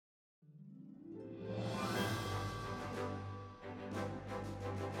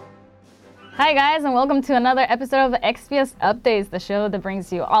Hi guys, and welcome to another episode of Exvius Updates, the show that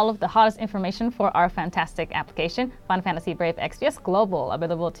brings you all of the hottest information for our fantastic application, Final Fantasy Brave Exvius Global,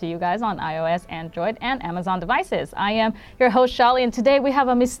 available to you guys on iOS, Android, and Amazon devices. I am your host, Shaly, and today we have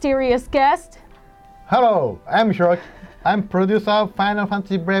a mysterious guest. Hello, I'm Hiroki. I'm producer of Final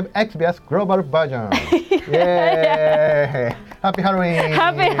Fantasy Brave Exvius Global version. Yay! Happy Halloween!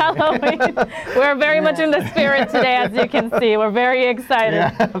 Happy Halloween! We're very much in the spirit today, as you can see. We're very excited.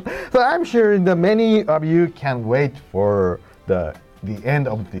 Yeah. So I'm sure that many of you can wait for the end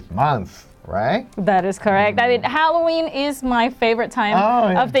of this month, right? That is correct. I mean, Halloween is my favorite time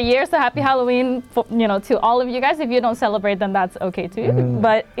of the year. So happy Halloween, to all of you guys. If you don't celebrate, then that's okay too.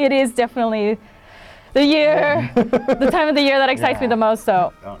 But it is definitely the year, the time of the year that excites me the most.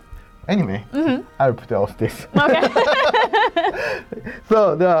 So. Anyway, I'll put all this. Okay.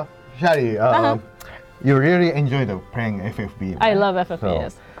 So, Shaly, you really enjoyed playing FFBE. I love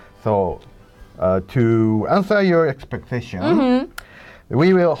FFBE. So, to answer your expectation,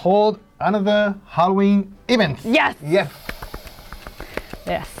 we will hold another Halloween event. Yes. Yes.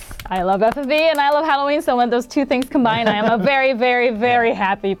 Yes. I love FFBE and I love Halloween, so when those two things combine, I am a very, very, very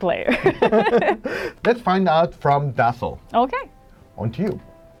happy player. Let's find out from Dah Sol. Okay. On to you.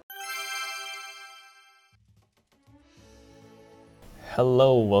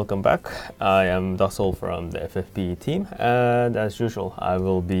 Hello, welcome back. I am Dah Sol from the FFBE team, and as usual, I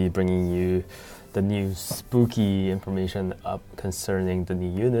will be bringing you the new spooky information up concerning the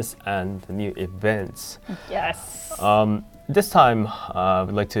new units and the new events. Yes. This time, I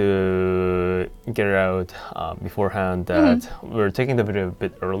would like to get it out beforehand that we're taking the video a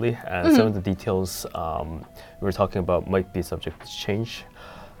bit early, and some of the details we're talking about might be subject to change.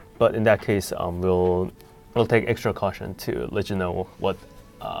 But in that case, we'll take extra caution to let you know what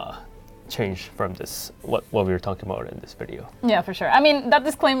changed from this, what we were talking about in this video. Yeah, for sure. I mean, that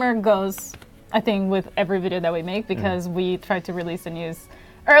disclaimer goes, I think, with every video that we make because we try to release the news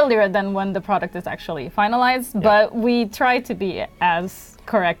earlier than when the product is actually finalized, but we try to be as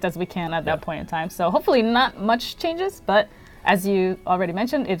correct as we can at that point in time. So hopefully not much changes, but as you already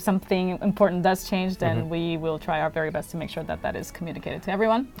mentioned, if something important does change, then we will try our very best to make sure that that is communicated to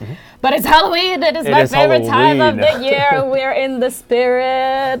everyone. But it's Halloween! It is my favorite time of the year. We're in the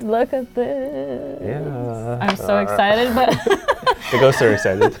spirit. Look at this. Yeah. I'm so excited. But the ghosts are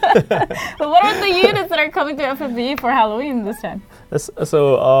excited. But what are the units that are coming to FFBE for Halloween this time?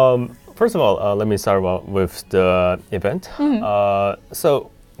 So, first of all, let me start with the event. So,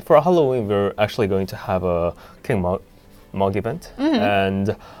 for Halloween, we're actually going to have a King Mug event,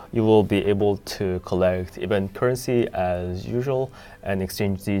 and you will be able to collect event currency as usual and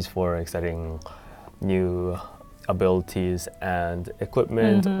exchange these for exciting new abilities and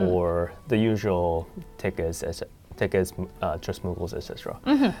equipment or the usual tickets, trust moves, etc.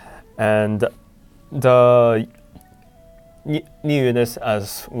 And the new units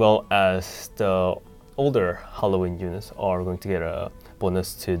as well as the older Halloween units are going to get a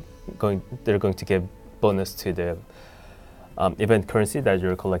bonus they're going to give bonus to the event currency that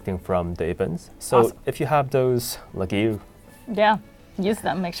you're collecting from the events. So if you have those, lucky you. Yeah, use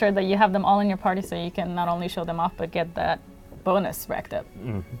them. Make sure that you have them all in your party so you can not only show them off, but get that bonus racked up.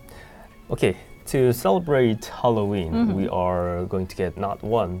 Okay, to celebrate Halloween, we are going to get not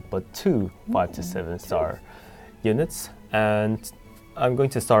one, but two 5 to 7 star units. And I'm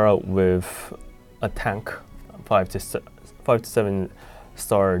going to start out with a tank, 5 to 7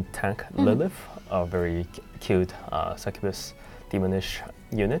 star tank, Lilith, a very cute succubus demonish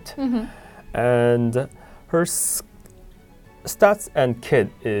unit. And her stats and kit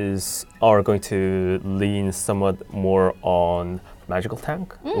are going to lean somewhat more on magical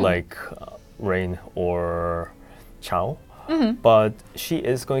tank, like Rain or Chow. But she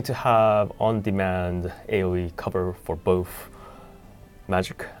is going to have on-demand AoE cover for both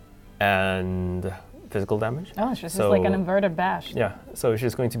magic and physical damage. Oh, she's just like an inverted Bash. Yeah, so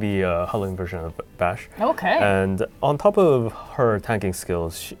she's going to be a Halloween version of Bash. Okay. And on top of her tanking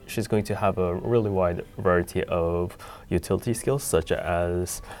skills, she's going to have a really wide variety of utility skills, such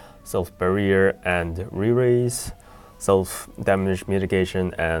as self-barrier and re-raise, self-damage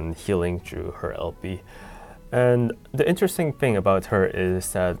mitigation, and healing through her LP. And the interesting thing about her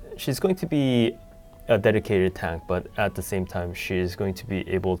is that she's going to be a dedicated tank, but at the same time, she's going to be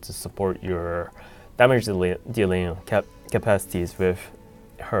able to support your damage dealing capacities with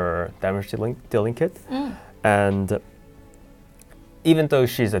her damage dealing kit. And even though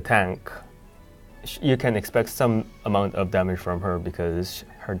she's a tank, you can expect some amount of damage from her because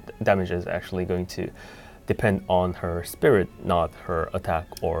her damage is actually going to depend on her spirit, not her attack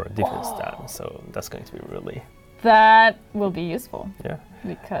or defense stat. So that's going to be really that will be useful. Yeah.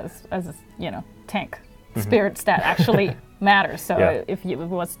 Because as tank spirit stat actually matters. So Yeah. if it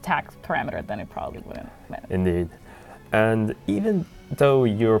was attack parameter, then it probably wouldn't matter. Indeed. And even though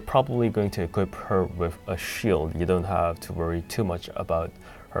you're probably going to equip her with a shield, you don't have to worry too much about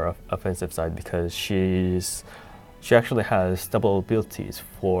her offensive side because she actually has double abilities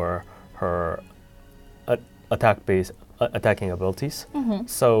for her attacking abilities.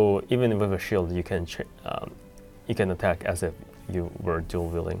 So even with a shield, you can attack as if you were dual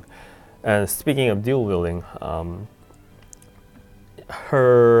wielding. And speaking of dual wielding,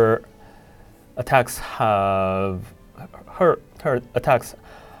 her attacks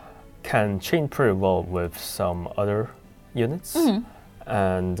can chain pretty well with some other units.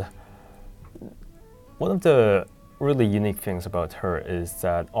 And one of the really unique things about her is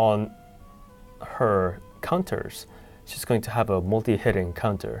that on her counters, she's going to have a multi-hitting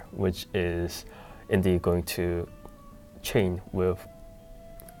counter, which is indeed going to chain with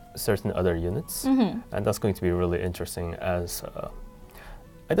certain other units. And that's going to be really interesting as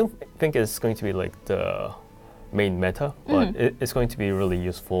I don't think it's going to be like the main meta, but it's going to be really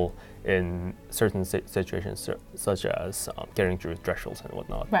useful in certain situations, such as getting through thresholds and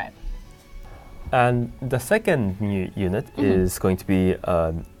whatnot. Right. And the second new unit is going to be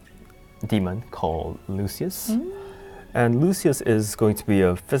a demon called Lucius. And Lucius is going to be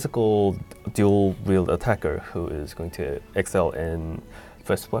a physical dual wield attacker who is going to excel in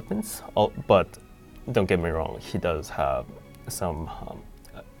fist weapons. But don't get me wrong, he does have some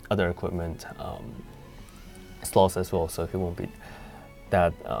other equipment slots as well, so he won't be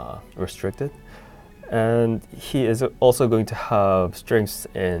that restricted. And he is also going to have strengths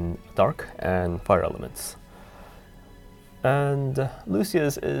in dark and fire elements. And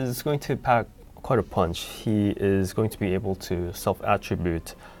Lucius is going to pack quite a punch. He is going to be able to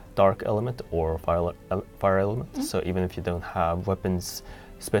self-attribute dark element or fire element. So even if you don't have weapons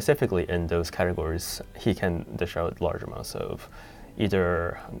specifically in those categories, he can dish out large amounts of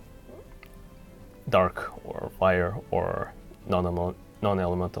either dark or fire or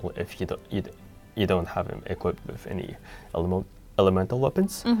non-elemental if you don't have him equipped with any elemental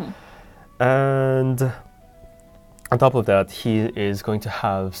weapons. And on top of that, he is going to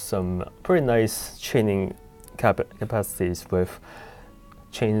have some pretty nice chaining capacities with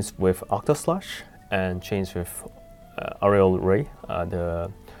chains with Octoslash and chains with Aerial Ray,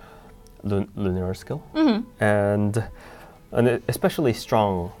 the lunar skill. And an especially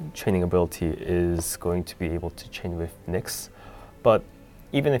strong chaining ability is going to be able to chain with Nyx. But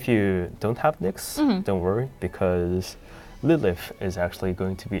even if you don't have Nyx, don't worry, because Lilith is actually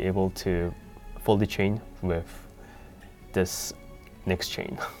going to be able to fully chain with this Nyx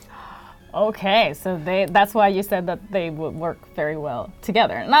chain. Okay, so that's why you said that they would work very well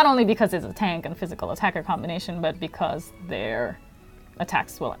together. Not only because it's a tank and physical attacker combination, but because their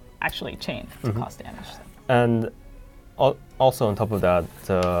attacks will actually chain to cause damage. And also on top of that,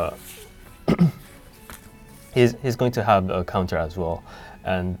 he's going to have a counter as well.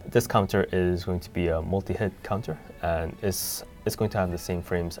 And this counter is going to be a multi-hit counter, and it's going to have the same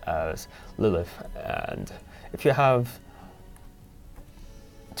frames as Lilith. And if you have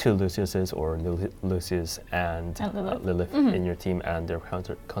two Luciuses or Lucius and Lilith in your team and their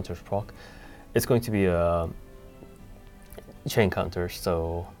counters proc, it's going to be a chain counter,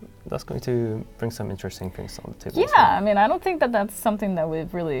 so that's going to bring some interesting things on the table. Yeah, I mean, I don't think that that's something that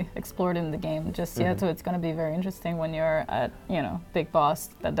we've really explored in the game just yet, so it's going to be very interesting when you're at, big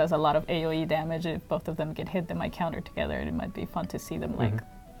boss that does a lot of AoE damage. If both of them get hit, they might counter together. It might be fun to see them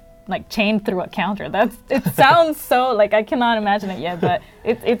like chain through a counter. It sounds so, I cannot imagine it yet, but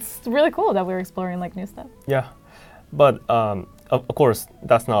it's really cool that we're exploring new stuff. Yeah, but of course,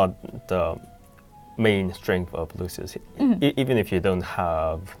 that's not the main strength of Lucius. Even if you don't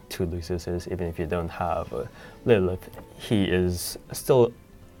have two Luciuses, even if you don't have Lilith, he is still,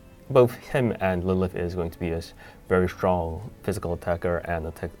 both him and Lilith is going to be a very strong physical attacker and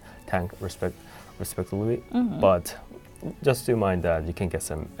a tank respectively. But just do mind that you can get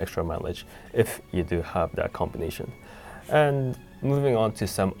some extra mileage if you do have that combination. And moving on to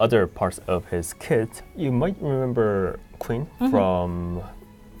some other parts of his kit, you might remember Queen from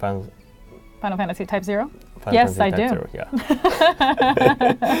Final Fantasy Type 0? Yes, I do. 0, yeah.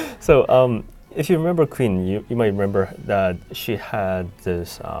 So if you remember Queen, you might remember that she had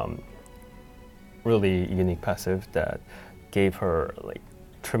this really unique passive that gave her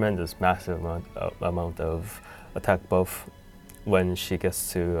tremendous, massive amount of attack buff when she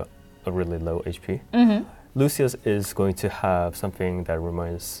gets to a really low HP. Lucius is going to have something that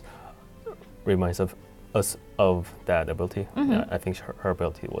reminds of us of that ability. I think her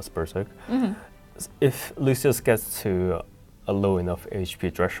ability was Berserk. if Lucius gets to a low enough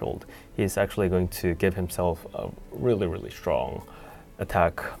HP threshold, he's actually going to give himself a really, really strong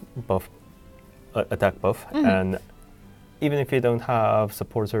attack buff. And even if you don't have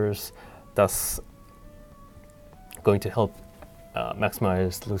supporters, that's going to help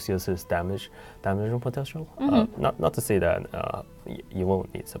maximize Lucius's damage potential. Not to say that you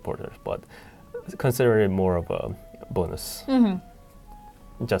won't need supporters, but consider it more of a bonus,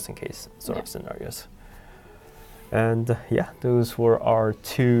 just in case sort of scenarios. And yeah, those were our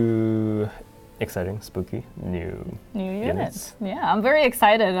 2 exciting, spooky new units. Yeah, I'm very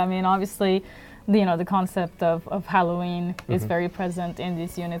excited. I mean, obviously, the concept of Halloween is very present in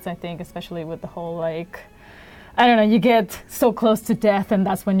these units, I think, especially with the whole, like, I don't know, you get so close to death and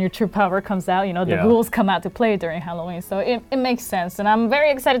that's when your true power comes out. The rules come out to play during Halloween. So it makes sense. And I'm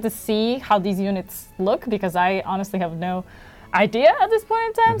very excited to see how these units look because I honestly have no idea at this point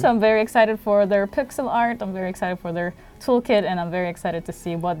in time. So I'm very excited for their pixel art. I'm very excited for their toolkit. And I'm very excited to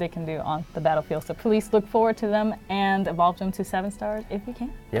see what they can do on the battlefield. So please look forward to them and evolve them to 7 stars if you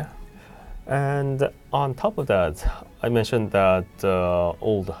can. Yeah. And on top of that, I mentioned that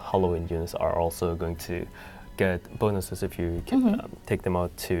old Halloween units are also going to get bonuses if you can, take them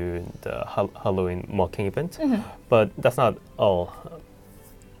out to the Halloween mocking event. But that's not all.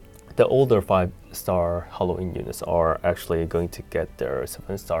 The older 5-star Halloween units are actually going to get their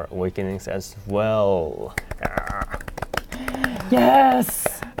 7-star awakenings as well.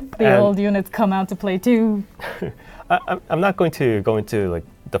 Yes! The old units come out to play too. I'm not going to go into like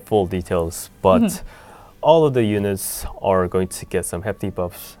the full details, but all of the units are going to get some hefty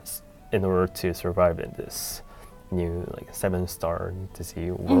buffs in order to survive in this new like 7-star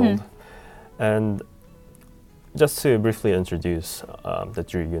DCU world. And just to briefly introduce the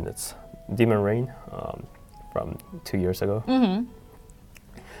 3 units, Demon Rain from 2 years ago.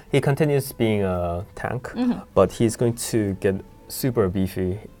 He continues being a tank, but he's going to get super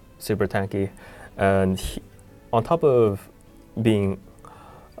beefy, super tanky, and on top of being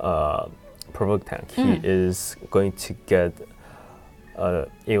provoke tank, he is going to get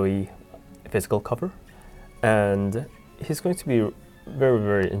AoE physical cover, and he's going to be very,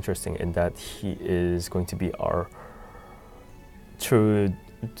 very interesting in that he is going to be our true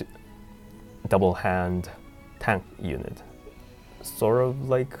double hand tank unit, sort of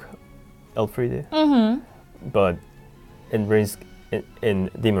like Elfride, but in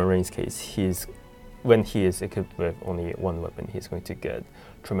Demon Rain's case, when he is equipped with only 1 weapon, he's going to get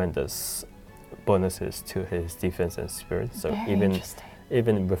tremendous bonuses to his defense and spirit. So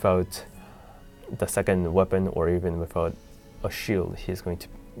even without the second weapon or even without a shield, he's going to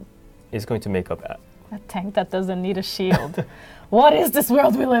make up a tank that doesn't need a shield. What is this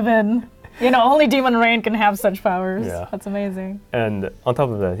world we live in? Only Demon Rain can have such powers. Yeah. That's amazing. And on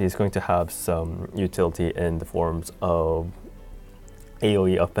top of that, he's going to have some utility in the forms of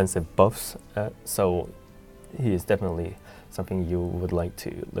AoE offensive buffs. So he is definitely something you would like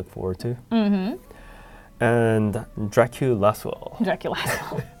to look forward to. And Dracula Laswell.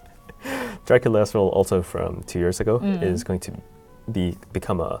 Dracula Laswell, also from 2 years ago, is going to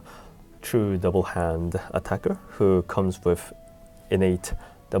become a true double hand attacker who comes with innate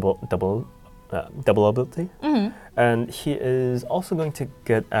double ability, and he is also going to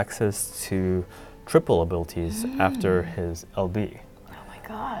get access to triple abilities after his LB. Oh my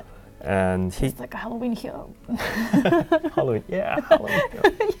god! And he's like a Halloween hero. Halloween hero. Yeah.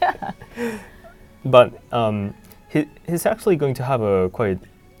 But he's actually going to have a quite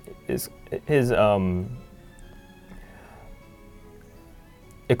his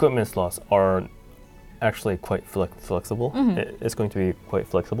equipment slots are actually quite flexible. It's going to be quite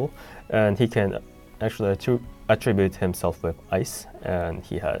flexible, and he can actually attribute himself with ice, and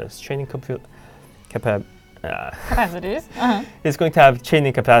he has training capacities. He's going to have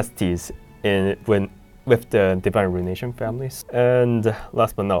training capacities with the Divine Ruination families. And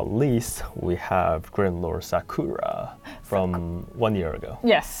last but not least, we have Grand Lord Sakura from 1 year ago.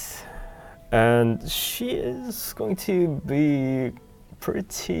 Yes. And she is going to be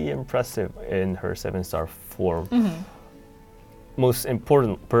pretty impressive in her 7-star form. Most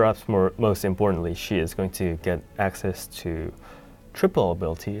importantly, she is going to get access to triple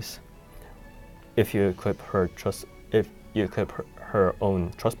abilities if you equip her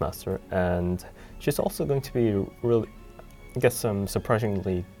own Trustmaster, and she's also going to be get some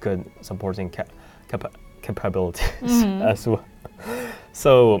surprisingly good supporting capabilities as well.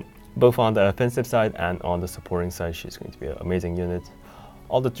 So both on the offensive side and on the supporting side, she's going to be an amazing unit.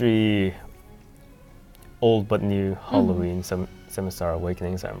 All the 3 old but new Halloween 7-star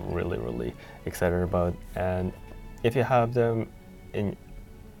awakenings I'm really, really excited about. And if you have them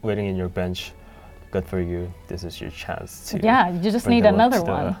waiting in your bench, good for you. This is your chance to. Yeah, you just bring need them up another to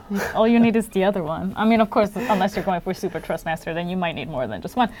the- one. All you need is the other one. I mean, of course, unless you're going for Super Trustmaster, then you might need more than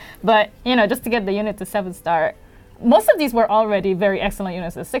just one. But, you know, just to get the unit to 7-star, most of these were already very excellent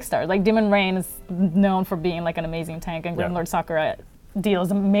units at 6-star. Like, Demon Rain is known for being like an amazing tank, and Grim Yeah. Lord Sakura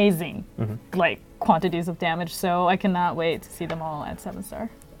deals amazing, like, quantities of damage. So I cannot wait to see them all at 7-star.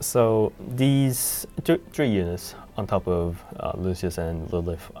 So these three units, on top of Lucius and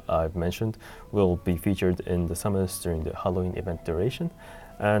Lilith I've mentioned, will be featured in the summons during the Halloween event duration.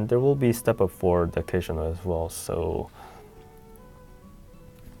 And there will be step up for the occasional as well, so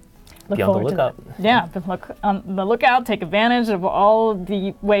Look be on the forward to that. lookout. Yeah, look on the lookout. Take advantage of all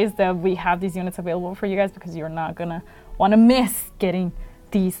the ways that we have these units available for you guys, because you're not gonna want to miss getting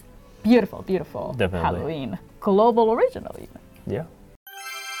these beautiful, beautiful Definitely. Halloween global original units. Yeah.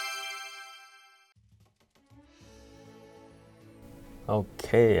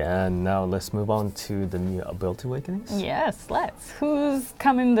 Okay, and now let's move on to the new ability awakenings. Yes, let's. Who's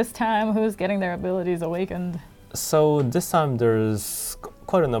coming this time? Who's getting their abilities awakened? So this time there's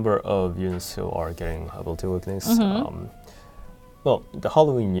quite a number of units who are getting ability awakenings. Well, the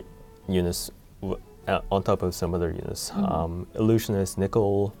Halloween units on top of some other units. Illusionist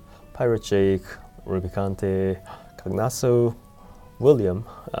Nickel, Pirate Jake, Rubicante, Cognasso, William,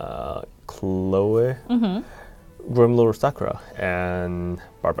 Chloe, Grimlord Sakura, and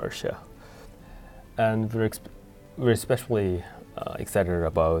Barbaria. And we're especially excited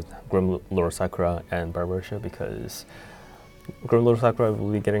about Grimlord Sakura and Barbaria because Grimlord Sakura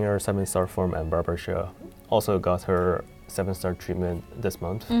will be getting her 7-star form, and Barbaria also got her 7-star treatment this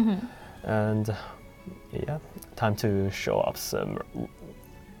month. And yeah, time to show off some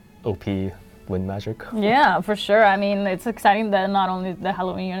OP wind magic. Yeah, for sure. I mean, it's exciting that not only the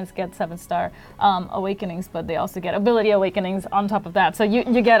Halloween units get 7-star awakenings, but they also get ability awakenings on top of that. So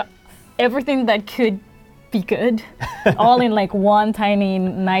you get everything that could be good, all in like one tiny,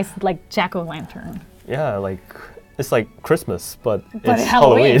 nice, like jack-o'-lantern. Yeah, like it's like Christmas, but it's Halloween,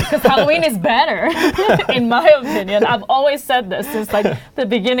 Halloween. because Halloween is better, in my opinion. I've always said this since like the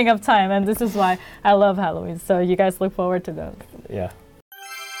beginning of time, and this is why I love Halloween. So you guys look forward to those. Yeah.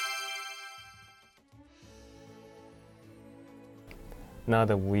 Now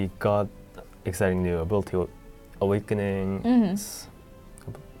that we got exciting new ability awakenings,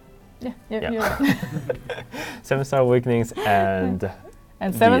 Yeah, Yeah. you're right. 7-star awakenings, and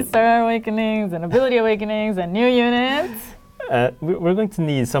And 7-star awakenings, and ability awakenings, and new units. we're going to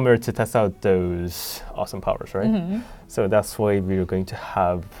need somewhere to test out those awesome powers, right? So that's why we're going to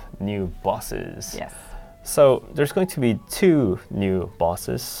have new bosses. Yes. So there's going to be 2 new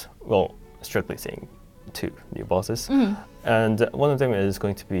bosses. Well, strictly saying 2 new bosses. And one of them is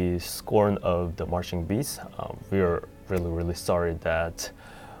going to be Scorn of the Marching Beast. We are really, really sorry that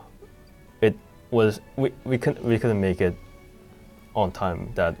it was we couldn't make it on time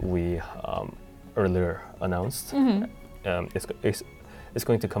that we earlier announced. It's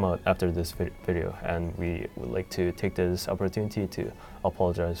going to come out after this video, and we would like to take this opportunity to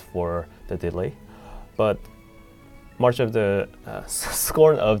apologize for the delay. But March of the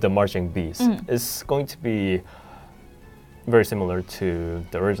Scorn of the Marching Beast is going to be very similar to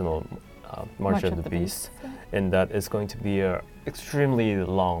the original March of the Beast, in that it's going to be an extremely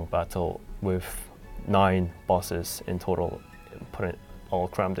long battle with 9 bosses in total, put it all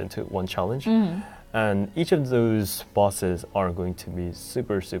crammed into one challenge. And each of those bosses are going to be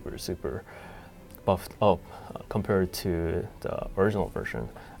super, super, super buffed up compared to the original version.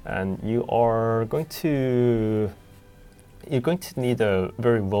 And you're going to need a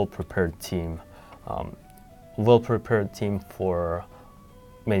very well-prepared team. Well-prepared team for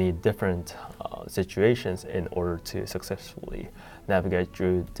many different situations in order to successfully navigate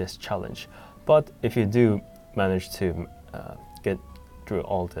through this challenge. But if you do manage to get through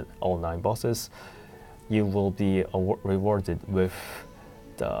all 9 bosses, you will be rewarded with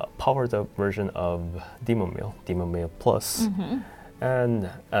the powered-up version of Demon Mail Plus, and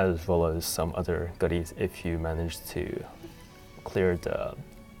as well as some other goodies if you manage to clear the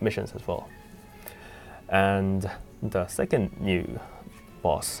missions as well. And the second new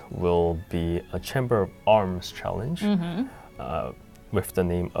boss will be a Chamber of Arms challenge with the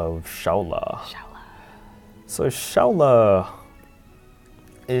name of Shaula. So Shaula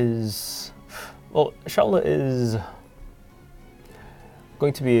is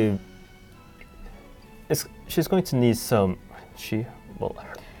going to be. She's going to need some.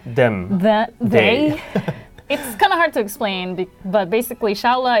 They. It's kind of hard to explain, but basically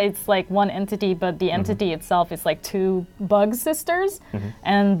Shaula, it's like one entity, but the entity itself is like 2 bug sisters,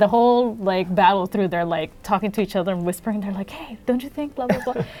 and the whole like battle through, they're like talking to each other and whispering. They're like, "Hey, don't you think blah blah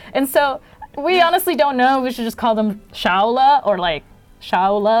blah?" And so We honestly don't know. We should just call them Shaola or like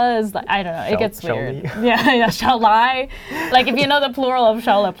Shaola is like, I don't know. It gets weird. Yeah, Shaolai. Like if you know the plural of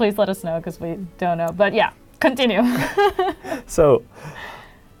Shaola, please let us know because we don't know. But yeah, continue. So,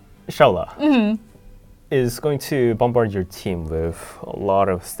 Shaola is going to bombard your team with a lot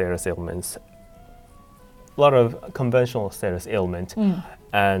of status ailments, a lot of conventional status ailment,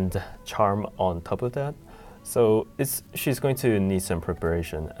 and charm on top of that. So she's going to need some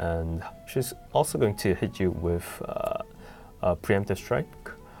preparation, and she's also going to hit you with a preemptive strike.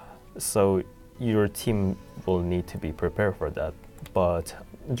 So your team will need to be prepared for that. But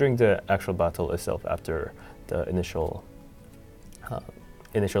during the actual battle itself, after the initial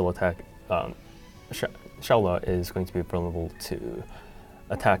attack, Shaola is going to be vulnerable to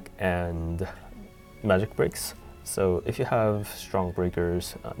attack and magic breaks. So if you have strong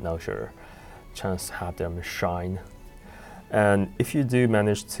breakers, now's your chance to have them shine. And if you do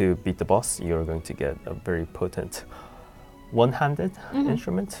manage to beat the boss, you're going to get a very potent one-handed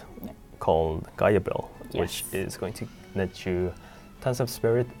instrument called Gaia Bell, which is going to net you tons of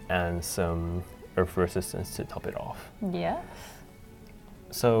spirit and some earth resistance to top it off. Yes.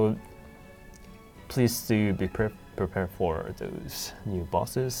 So please do be prepared for those new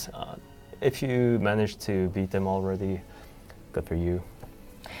bosses. If you manage to beat them already, good for you.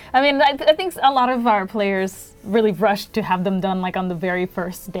 I mean, I think a lot of our players really rushed to have them done like on the very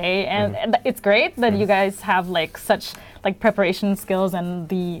first day, and it's great that you guys have like such like preparation skills and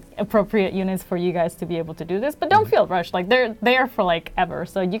the appropriate units for you guys to be able to do this. But don't feel rushed. Like they're there for like ever,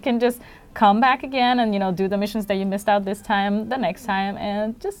 so you can just come back again and do the missions that you missed out this time, the next time,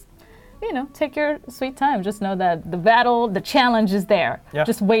 and just take your sweet time. Just know that the battle, the challenge is there,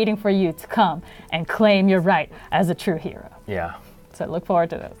 just waiting for you to come and claim your right as a true hero. Yeah. So look forward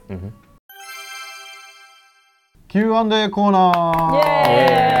to this. Q&A corner.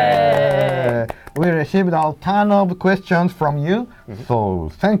 Yay! We received a ton of questions from you, so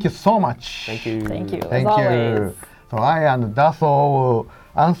thank you so much. Thank you. Thank you. Thank as you. always. So I and Dah Sol will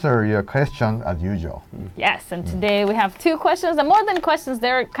answer your question as usual. Yes, and today we have two questions, and more than questions,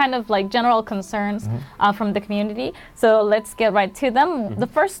 they're kind of like general concerns from the community. So let's get right to them. The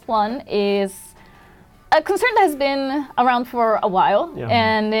first one is a concern that has been around for a while,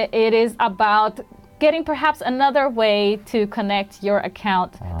 and it is about getting perhaps another way to connect your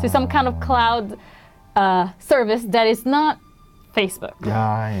account to some kind of cloud service that is not Facebook.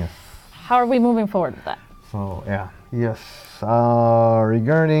 Yes. How are we moving forward with that? So yes.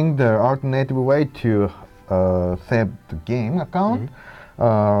 Regarding the alternative way to save the game account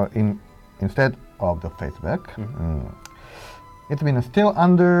instead of the Facebook, it's been still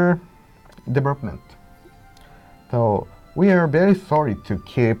under development. So we are very sorry to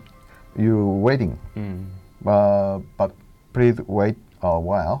keep you waiting, but please wait a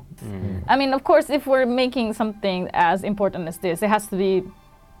while. I mean, of course, if we're making something as important as this, it has to be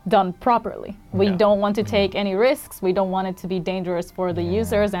done properly. We don't want to take any risks. We don't want it to be dangerous for the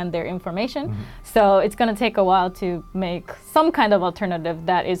users and their information. So it's going to take a while to make some kind of alternative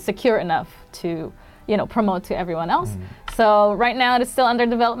that is secure enough to promote to everyone else. So right now it is still under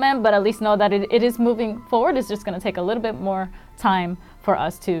development, but at least know that it is moving forward. It's just going to take a little bit more time for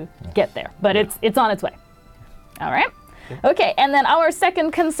us to get there, but it's on its way. All right. Okay, and then our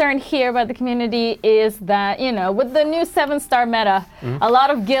second concern here by the community is that, with the new 7-star meta, a lot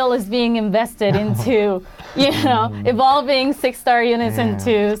of gil is being invested into, evolving 6-star units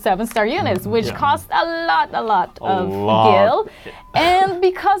into 7-star units, which cost a lot of gil. And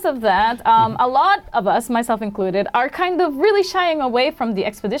because of that, a lot of us, myself included, are kind of really shying away from the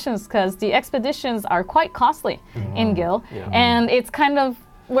expeditions because the expeditions are quite costly in gil. And it's kind of,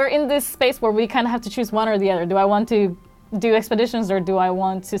 we're in this space where we kind of have to choose one or the other. Do I want to do expeditions or do I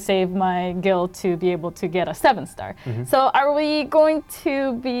want to save my gil to be able to get a 7-star? So are we going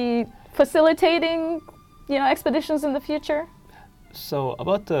to be facilitating, expeditions in the future? So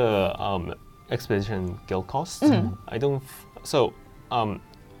about the expedition gil cost, I don't.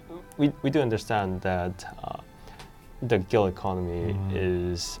 We do understand that the gil economy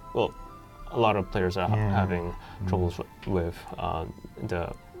is, well, a lot of players are having troubles with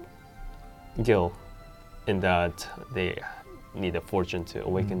the gil, in that they need a fortune to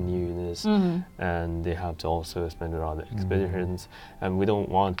awaken new units, and they have to also spend it on the expeditions. And we don't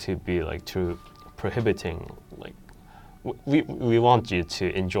want to be like too prohibiting. Like we want you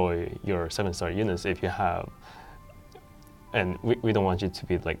to enjoy your 7-star units if you have, and we don't want you to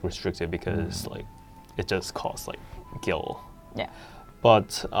be like restricted because like it just costs like gil. Yeah.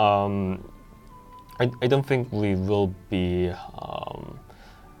 But I don't think we will be.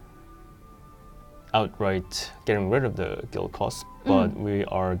 outright getting rid of the guild costs, but we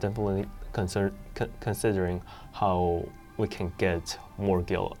are definitely considering how we can get more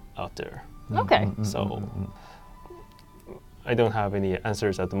guild out there. Okay. So I don't have any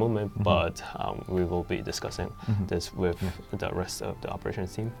answers at the moment, but we will be discussing this with the rest of the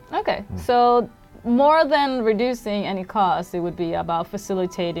operations team. Okay. So more than reducing any costs, it would be about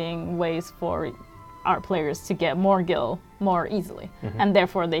facilitating ways for our players to get more gil more easily, and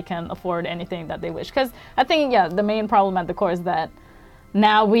therefore they can afford anything that they wish. Because I think, the main problem at the core is that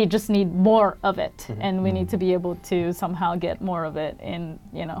now we just need more of it, and we need to be able to somehow get more of it in,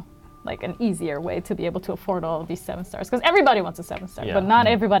 like an easier way to be able to afford all of these 7 stars. Because everybody wants a 7-star, but not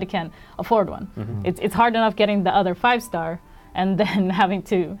everybody can afford one. It's hard enough getting the other 5-star, and then having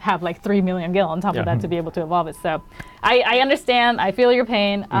to have like 3 million gil on top of that to be able to evolve it. So I understand, I feel your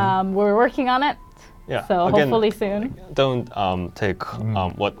pain. We're working on it. Yeah. So again, hopefully soon. Don't take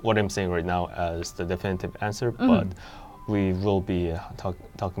what I'm saying right now as the definitive answer, but we will be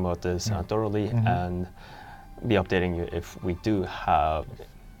talking about this thoroughly and be updating you if we do have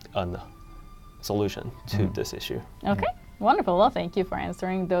a solution to this issue. Okay. Wonderful. Well, thank you for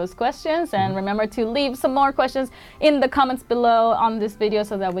answering those questions. And remember to leave some more questions in the comments below on this video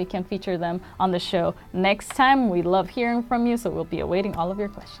so that we can feature them on the show next time. We love hearing from you, so we'll be awaiting all of your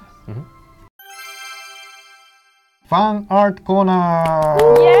questions. Fan art corner!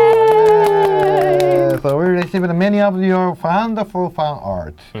 Yay! So we received many of your wonderful fan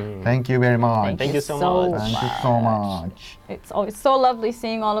art. Thank you very much. Thank you so much. Thank you so much. It's always so lovely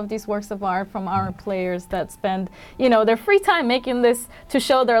seeing all of these works of art from our players that spend, their free time making this to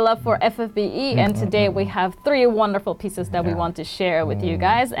show their love for FFBE. And today we have 3 wonderful pieces that we want to share with you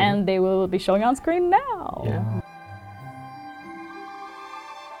guys, and they will be showing on screen now. Yeah.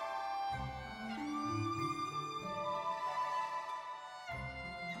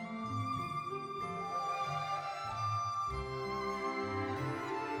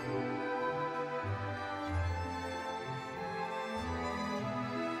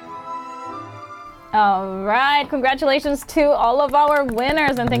 All right, congratulations to all of our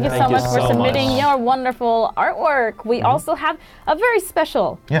winners, and thank you so much for submitting your wonderful artwork. We also have a very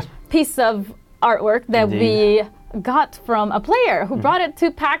special piece of artwork that we got from a player who brought it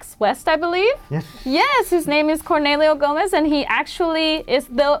to PAX West, I believe. Yes, his name is Cornelio Gomez, and he actually is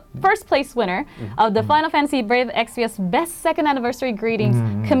the first place winner of the Final Fantasy Brave Exvius Best Second Anniversary Greetings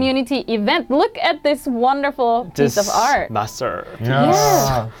Community Event. Look at this wonderful piece of art. Master.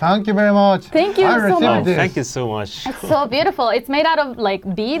 Thank you very much. Thank you so much. Thank you so much. It's so beautiful. It's made out of like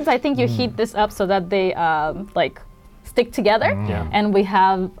beads. I think you heat this up so that they like stick together. And we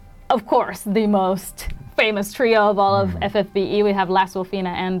have, of course, the most famous trio of all of FFBE. We have Last Wolfina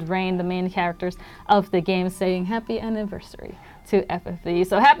and Rain, the main characters of the game, saying happy anniversary to FFBE.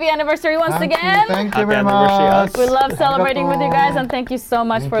 So happy anniversary once again. Thank you very much. We love celebrating with you guys, and thank you so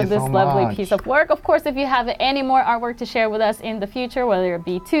much for this lovely piece of work. Of course, if you have any more artwork to share with us in the future, whether it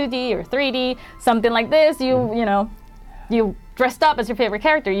be 2D or 3D, something like this, you dressed up as your favorite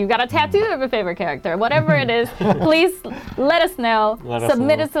character, you got a tattoo of your favorite character, whatever it is, please let us know.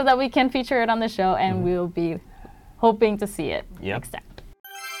 Submit it so that we can feature it on the show, and we'll be hoping to see it next time.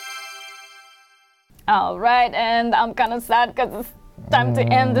 All right, and I'm kind of sad because it's time to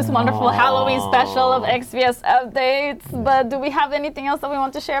end this wonderful Halloween special of Exvius updates. But do we have anything else that we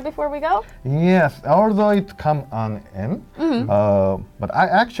want to share before we go? Yes, although it come on end, but I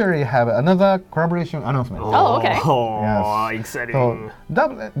actually have another collaboration announcement. Oh, okay. Exciting. So,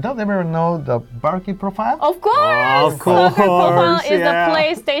 does everyone know the Barky profile? Of course! Barky Profile is a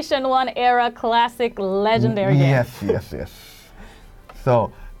PlayStation 1 era classic legendary game. Yes.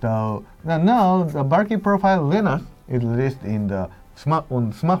 So, now the Barky profile Linux is released in the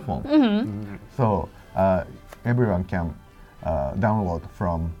smartphone. So everyone can download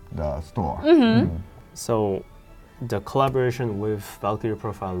from the store. So the collaboration with Valkyrie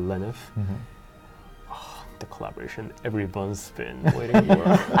Profile Lenif, the collaboration everyone's been waiting for.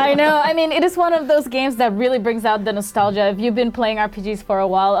 I know. I mean, it is one of those games that really brings out the nostalgia. If you've been playing RPGs for a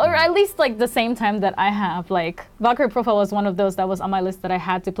while, or at least like the same time that I have, like Valkyrie Profile was one of those that was on my list that I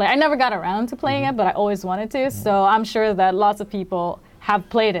had to play. I never got around to playing it, but I always wanted to. So I'm sure that lots of people have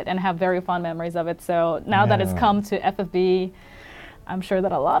played it and have very fond memories of it. So now that it's come to FFB, I'm sure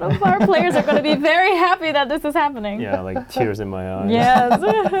that a lot of our players are going to be very happy that this is happening. Yeah, like tears in my eyes.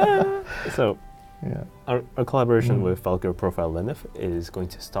 Yes. So our collaboration with Valkyrie Profile Lenif is going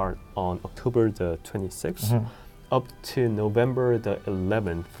to start on October the 26th up to November the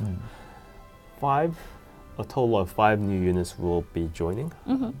 11th. A total of 5 new units will be joining.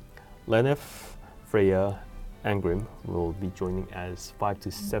 Lenif, Freya, and Grim will be joining as 5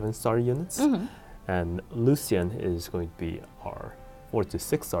 to 7 star units. and Lucian is going to be our 4 to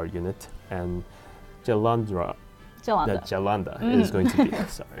 6 star unit, and Jalanda is going to be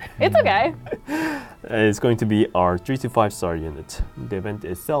sorry. It's okay. It's going to be our 3 to 5 star unit. The event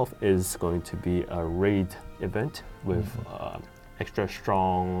itself is going to be a raid event with extra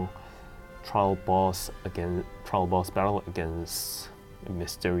strong trial boss battle against a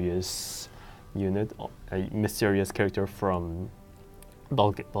mysterious unit, a mysterious character from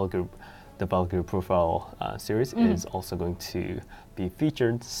the Valkyrie Profile series is also going to be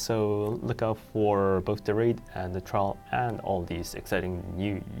featured. So look out for both the raid and the trial and all these exciting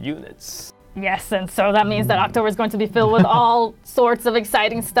new units. Yes, and so that means that October is going to be filled with all sorts of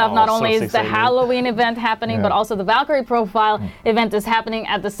exciting stuff. Not only is the Halloween event happening, but also the Valkyrie Profile event is happening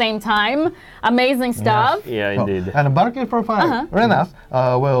at the same time. Amazing stuff. Yeah, indeed. And the Valkyrie Profile, Renas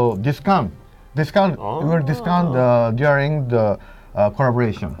will discount during the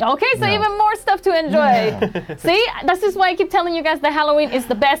collaboration. Okay, so even more stuff to enjoy. See, this is why I keep telling you guys that Halloween is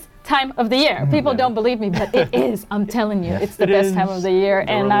the best time of the year. People don't believe me, but it is. I'm telling you, it's the best time of the year,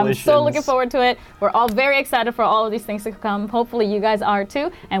 and I'm so looking forward to it. We're all very excited for all of these things to come. Hopefully you guys are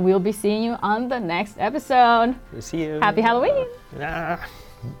too, and we'll be seeing you on the next episode. We'll see you. Happy Halloween!